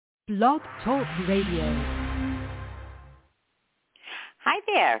Blog Talk Radio. Hi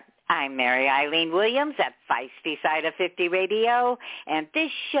there. I'm Mary Eileen Williams at Feisty Side of 50 Radio, and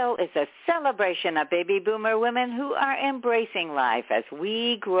this show is a celebration of baby boomer women who are embracing life as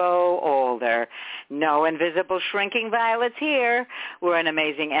we grow older. No invisible shrinking violets here. We're an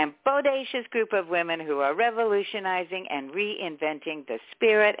amazing and bodacious group of women who are revolutionizing and reinventing the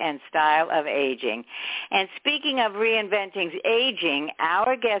spirit and style of aging. And speaking of reinventing aging,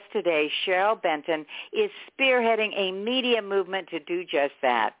 our guest today, Cheryl Benton, is spearheading a media movement to do just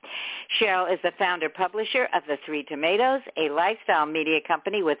that. Cheryl is the founder-publisher of The Three Tomatoes, a lifestyle media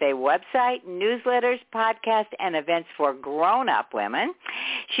company with a website, newsletters, podcast, and events for grown-up women.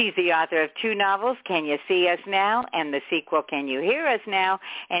 She's the author of 2 novels, Can You See Us Now? And the sequel, Can You Hear Us Now?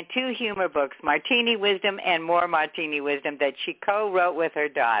 And 2 humor books, Martini Wisdom and More Martini Wisdom, that she co-wrote with her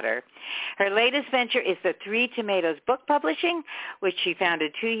daughter. Her latest venture is The Three Tomatoes Book Publishing, which she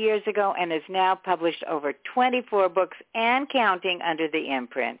founded 2 years ago and has now published over 24 books and counting under the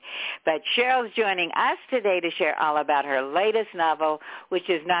imprint. But Cheryl's joining us today to share all about her latest novel, which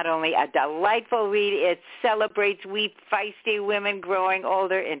is not only a delightful read, it celebrates we feisty women growing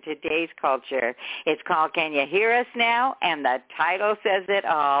older in today's culture. It's called Can You Hear Us Now? And the title says it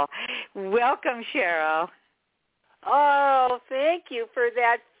all. Welcome, Cheryl. Oh, thank you for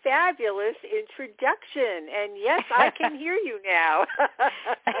that fabulous introduction. And yes, I can hear you now.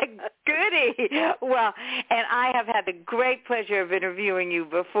 Goody. Well, and I have had the great pleasure of interviewing you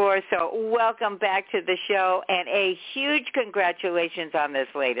before, so welcome back to the show, and a huge congratulations on this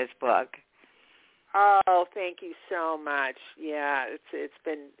latest book. Oh, thank you so much. Yeah, it's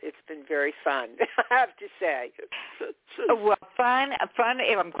been very fun, I have to say. Well, fun.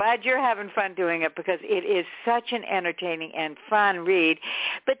 I'm glad you're having fun doing it because it is such an entertaining and fun read.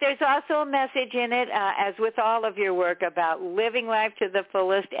 But there's also a message in it, as with all of your work, about living life to the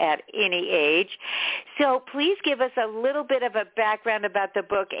fullest at any age. So please give us a little bit of a background about the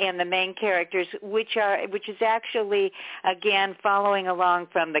book and the main characters, which is actually, again, following along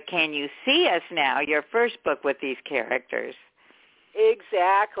from the Can You See Us Now, your first book with these characters.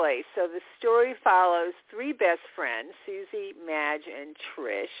 Exactly. So the story follows 3 best friends, Susie, Madge, and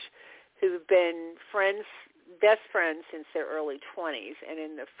Trish, who've been best friends since their early 20s. And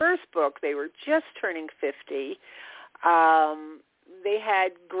in the first book, they were just turning 50. They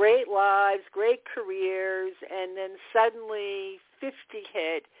had great lives, great careers, and then suddenly 50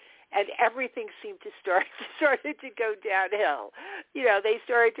 hit, and everything seemed to started to go downhill. You know, they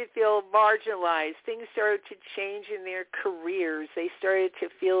started to feel marginalized. Things started to change in their careers. They started to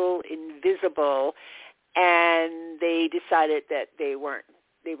feel invisible, and they decided that they were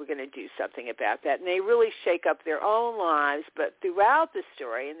going to do something about that. And they really shake up their own lives. But throughout the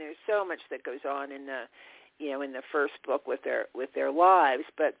story, and there's so much that goes on in the first book with their lives,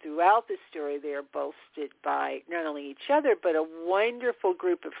 but throughout the story they are bolstered by not only each other, but a wonderful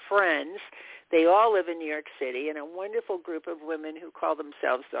group of friends. They all live in New York City, and a wonderful group of women who call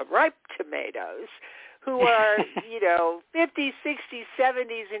themselves the Ripe Tomatoes, who are, 50s, 60s,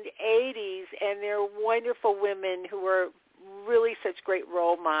 70s, and 80s, and they're wonderful women who are really such great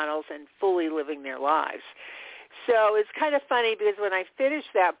role models and fully living their lives. So it's kind of funny because when I finished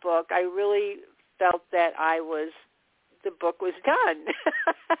that book, I really felt that the book was done.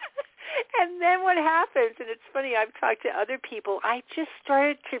 And then what happens, and it's funny, I've talked to other people, I just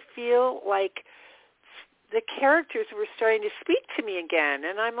started to feel like the characters were starting to speak to me again.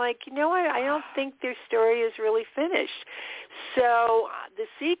 And I'm like, you know what, I don't think their story is really finished. So the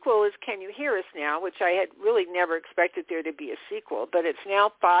sequel is Can You Hear Us Now?, which I had really never expected there to be a sequel, but it's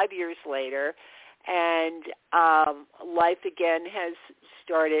now 5 years later. And life again has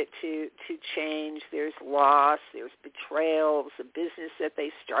started to change. There's loss, there's betrayals. The business that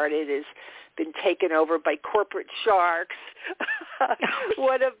they started has been taken over by corporate sharks.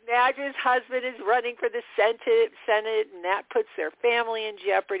 One of Madge's husband is running for the Senate, and that puts their family in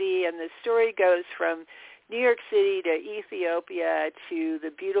jeopardy. And the story goes from New York City to Ethiopia to the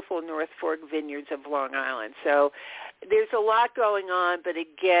beautiful North Fork vineyards of Long Island. So there's a lot going on, but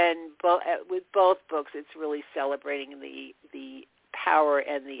again, with both books, it's really celebrating the power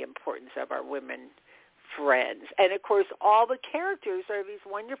and the importance of our women friends. And, of course, all the characters are these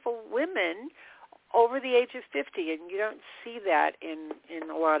wonderful women over the age of 50, and you don't see that in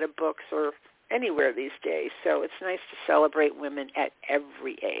a lot of books or anywhere these days. So it's nice to celebrate women at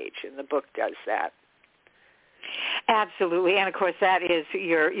every age, and the book does that. Absolutely, and of course that is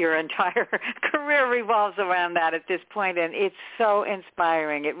your entire career revolves around that at this point, and it's so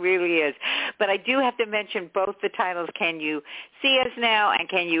inspiring. It really is. But I do have to mention both the titles, Can You See Us Now and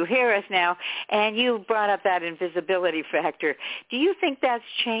Can You Hear Us Now? And you brought up that invisibility factor. Do you think that's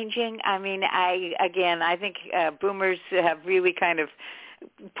changing? I mean, I think boomers have really kind of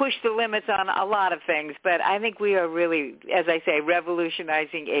push the limits on a lot of things, but I think we are really, as I say,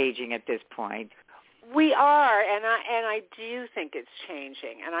 revolutionizing aging at this point. We are, and I do think it's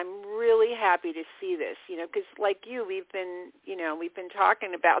changing, and I'm really happy to see this. Because like you, we've been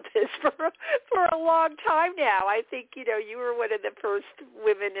talking about this for a long time now. I think you were one of the first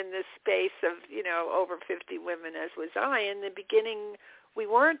women in this space of over 50 women, as was I. In the beginning, we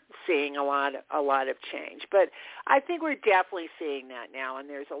weren't seeing a lot of change, but I think we're definitely seeing that now, and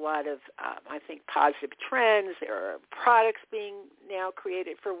there's a lot of, I think, positive trends. There are products being now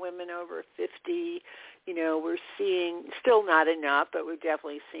created for women over 50. We're seeing, still not enough, but we're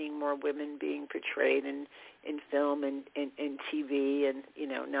definitely seeing more women being portrayed in film and in TV, and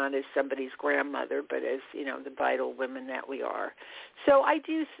not as somebody's grandmother, but as the vital women that we are. So I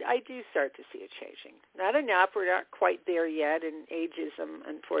do start to see it changing. Not enough. We're not quite there yet, and ageism,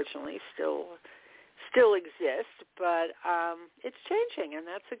 unfortunately, still exists. But it's changing, and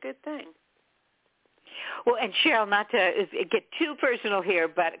that's a good thing. Well, and Cheryl, not to get too personal here,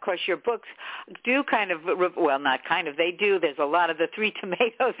 but of course your books do they do. There's a lot of the three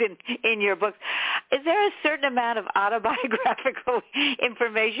tomatoes in your books. Is there a certain amount of autobiographical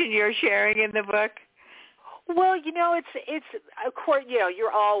information you're sharing in the book? Well, it's of course, you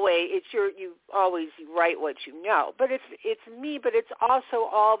always write what you know, but it's me, but it's also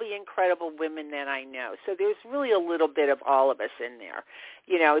all the incredible women that I know. So there's really a little bit of all of us in there.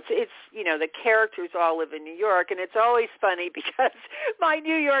 It's the characters all live in New York, and it's always funny because my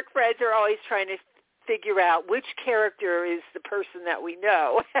New York friends are always trying to figure out which character is the person that we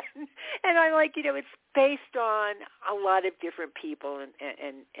know. And I'm like, it's based on a lot of different people and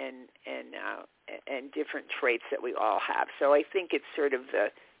different traits that we all have. So I think it's sort of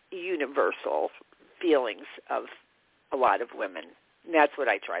the universal feelings of a lot of women. And that's what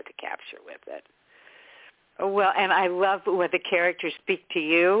I tried to capture with it. Well, and I love when the characters speak to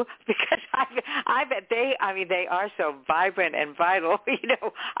you, because I bet they are so vibrant and vital.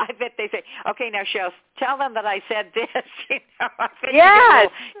 I bet they say, "Okay, now Cheryl, tell them that I said this." I bet you get a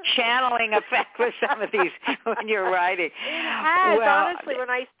little channeling effect with some of these when you're writing. It has, honestly.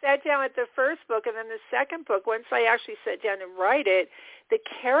 When I sat down with the first book and then the second book, once I actually sat down and write it, the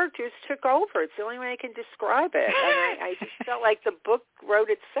characters took over. It's the only way I can describe it. And I just felt like the book wrote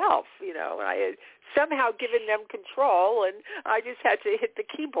itself. I had somehow given them control, and I just had to hit the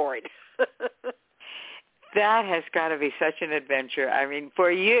keyboard. That has got to be such an adventure. I mean, for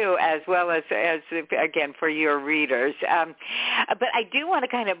you as well as again, for your readers. But I do want to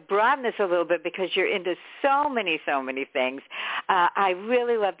kind of broaden this a little bit because you're into so many things. I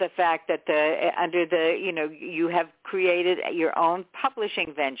really love the fact that you have created your own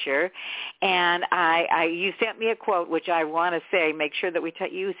publishing venture, and you sent me a quote which I want to say. Make sure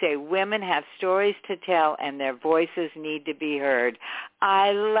that you say, "Women have stories to tell, and their voices need to be heard."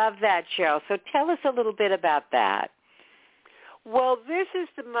 I love that, Cheryl. So tell us a little bit about that. Well, this is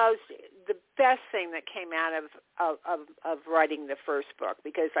the best thing that came out of writing the first book,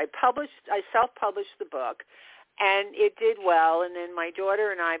 because I self-published the book, and it did well. And then my daughter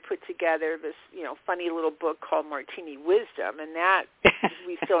and I put together this, funny little book called Martini Wisdom, and that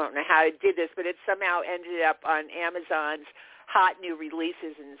we still don't know how it did this, but it somehow ended up on Amazon's hot new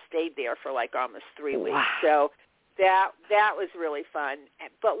releases and stayed there for like almost 3 weeks. Wow. So that was really fun.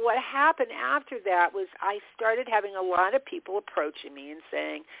 But what happened after that was I started having a lot of people approaching me and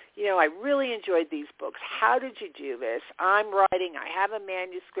saying, I really enjoyed these books. How did you do this? I'm writing. I have a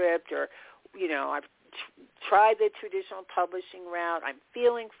manuscript, or, I've tried the traditional publishing route. I'm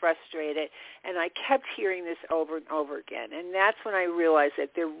feeling frustrated. And I kept hearing this over and over again. And that's when I realized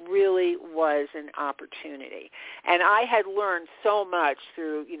that there really was an opportunity. And I had learned so much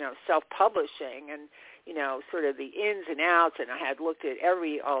through, self-publishing and, sort of the ins and outs, and I had looked at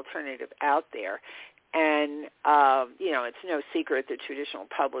every alternative out there. And, it's no secret the traditional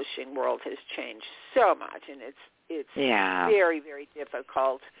publishing world has changed so much, and it's very, very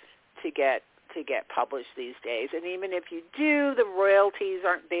difficult to get published these days. And even if you do, the royalties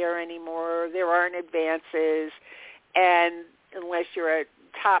aren't there anymore. There aren't advances. And unless you're a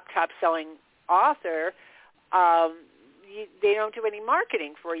top-selling author, they don't do any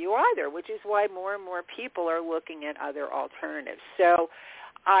marketing for you either, which is why more and more people are looking at other alternatives. So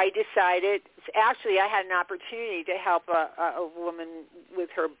I decided, actually I had an opportunity to help a woman with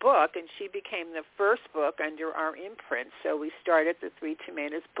her book, and she became the first book under our imprint. So we started the Three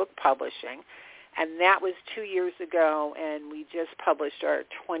Tomatoes Book Publishing, And that was 2 years ago, and we just published our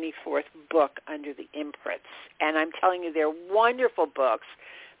 24th book under the Imprints. And I'm telling you, they're wonderful books.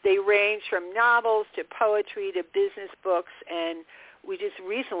 They range from novels to poetry to business books, and we just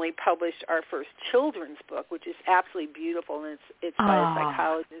recently published our first children's book, which is absolutely beautiful, and it's by a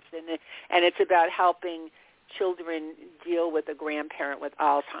psychologist, and it's about helping children deal with a grandparent with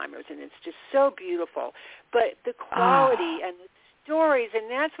Alzheimer's, and it's just so beautiful. But the quality and the stories, and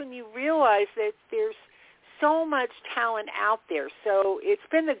that's when you realize that there's so much talent out there. So it's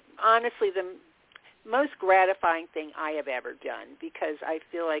been honestly the most gratifying thing I have ever done, because I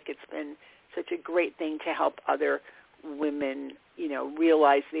feel like it's been such a great thing to help other women,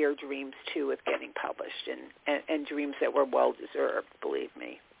 realize their dreams too with getting published, and dreams that were well deserved, believe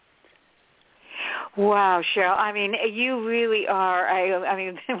me. Wow, Cheryl. I mean, you really are. I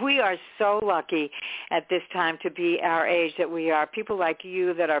mean, we are so lucky at this time to be our age that we are. People like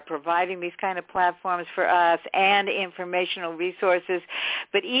you that are providing these kind of platforms for us and informational resources.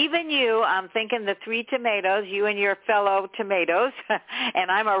 But even you, I'm thinking the three tomatoes, you and your fellow tomatoes, and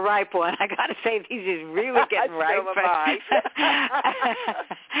I'm a ripe one. I got to say, these is really getting ripe. So am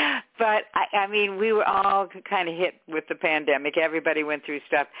I. But, I mean, we were all kind of hit with the pandemic. Everybody went through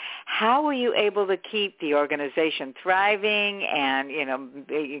stuff. How were you able to keep the organization thriving and,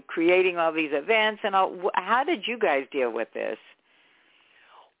 creating all these events and all? How did you guys deal with this?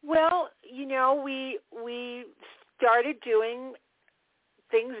 Well, we started doing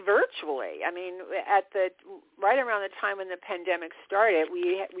things virtually. I mean, right around the time when the pandemic started,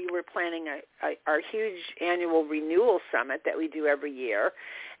 we were planning our huge annual renewal summit that we do every year.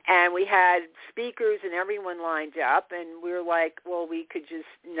 And we had speakers and everyone lined up, and we were like, well, we could just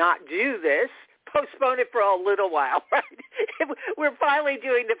not do this, postpone it for a little while, right? We're finally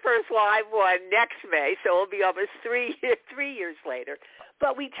doing the first live one next May, so it'll be almost 3 years later.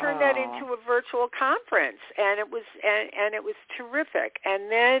 But we turned that into a virtual conference, and it was terrific.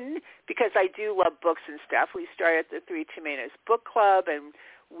 And then, because I do love books and stuff, we started the Three Tomatoes Book Club, and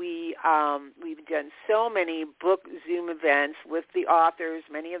we've done so many book Zoom events with the authors,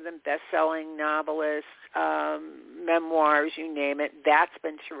 many of them best-selling novelists, memoirs, you name it. That's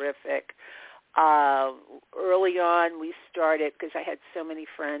been terrific. Early on, we started, because I had so many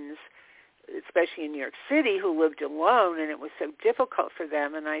friends, especially in New York City, who lived alone, and it was so difficult for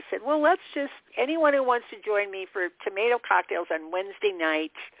them. And I said, well, anyone who wants to join me for tomato cocktails on Wednesday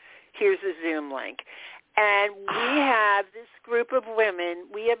night, here's a Zoom link. And we have this group of women.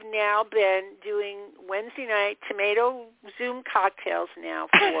 We have now been doing Wednesday night tomato Zoom cocktails now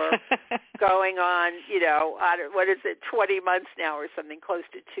for going on, 20 months now or something, close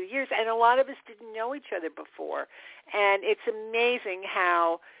to 2 years. And a lot of us didn't know each other before. And it's amazing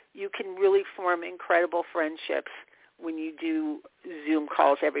how you can really form incredible friendships when you do Zoom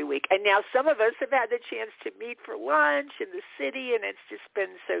calls every week. And now some of us have had the chance to meet for lunch in the city, and it's just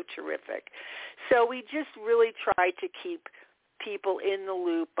been so terrific. So we just really try to keep people in the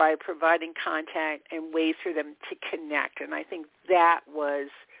loop by providing contact and ways for them to connect. And I think that was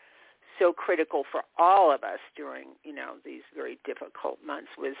so critical for all of us during, these very difficult months,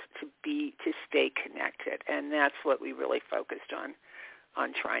 was to stay connected. And that's what we really focused on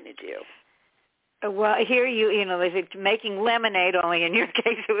trying to do. Well, here it's making lemonade, only in your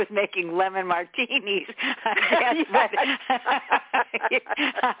case it was making lemon martinis, I guess. But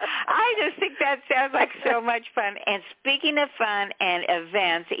I just think that sounds like so much fun. And speaking of fun and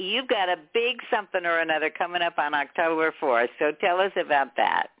events, you've got a big something or another coming up on October 4th. So tell us about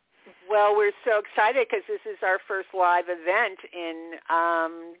that. Well, we're so excited because this is our first live event in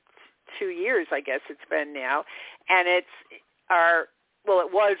 2 years, I guess it's been now. And it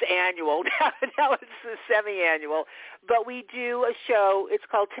was annual. Now it's the semi-annual. But we do a show. It's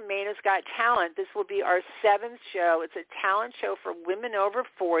called Tomatoes Got Talent. This will be our 7th show. It's a talent show for women over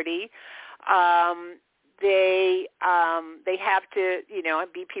 40. They have to,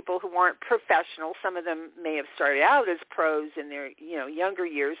 be people who aren't professional. Some of them may have started out as pros in their, younger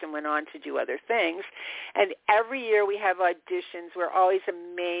years and went on to do other things. And every year we have auditions. We're always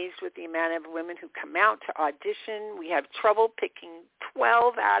amazed with the amount of women who come out to audition. We have trouble picking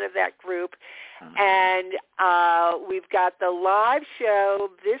 12 out of that group. And we've got the live show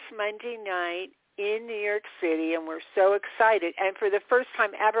this Monday night in New York City, and we're so excited. And for the first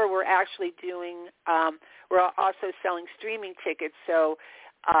time ever, we're actually doing, we're also selling streaming tickets so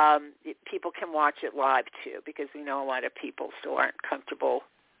people can watch it live too, because we know a lot of people still aren't comfortable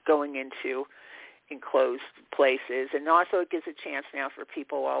going into enclosed places. And also it gives a chance now for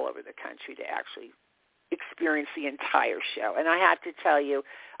people all over the country to actually experience the entire show. And I have to tell you,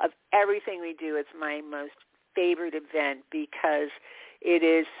 of everything we do, it's my most favorite event because it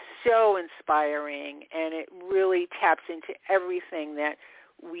is so inspiring, and it really taps into everything that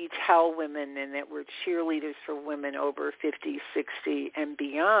we tell women and that we're cheerleaders for women over 50, 60, and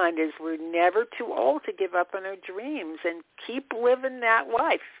beyond, is we're never too old to give up on our dreams and keep living that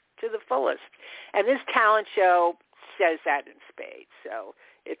life to the fullest. And this talent show says that in spades, so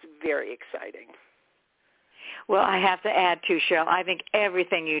it's very exciting. Well, I have to add too, Cheryl, I think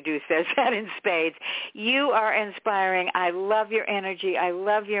everything you do says that in spades. You are inspiring. I love your energy. I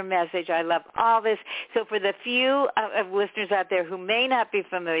love your message. I love all this. So for the few of listeners out there who may not be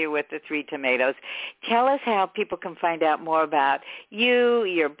familiar with the Three Tomatoes, tell us how people can find out more about you,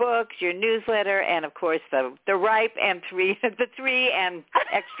 your books, your newsletter, and, of course, the ripe and the three and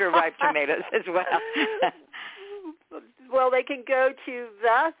extra ripe tomatoes as well. Well, they can go to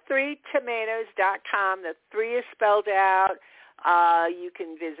the3tomatoes.com. The 3 is spelled out. You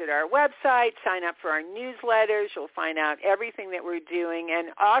can visit our website, sign up for our newsletters. You'll find out everything that we're doing.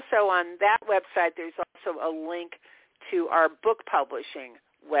 And also on that website, there's also a link to our book publishing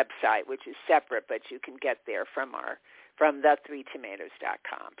website, which is separate, but you can get there from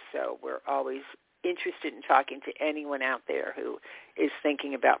the3tomatoes.com. So we're always interested in talking to anyone out there who is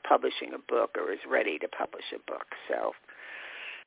thinking about publishing a book or is ready to publish a book. So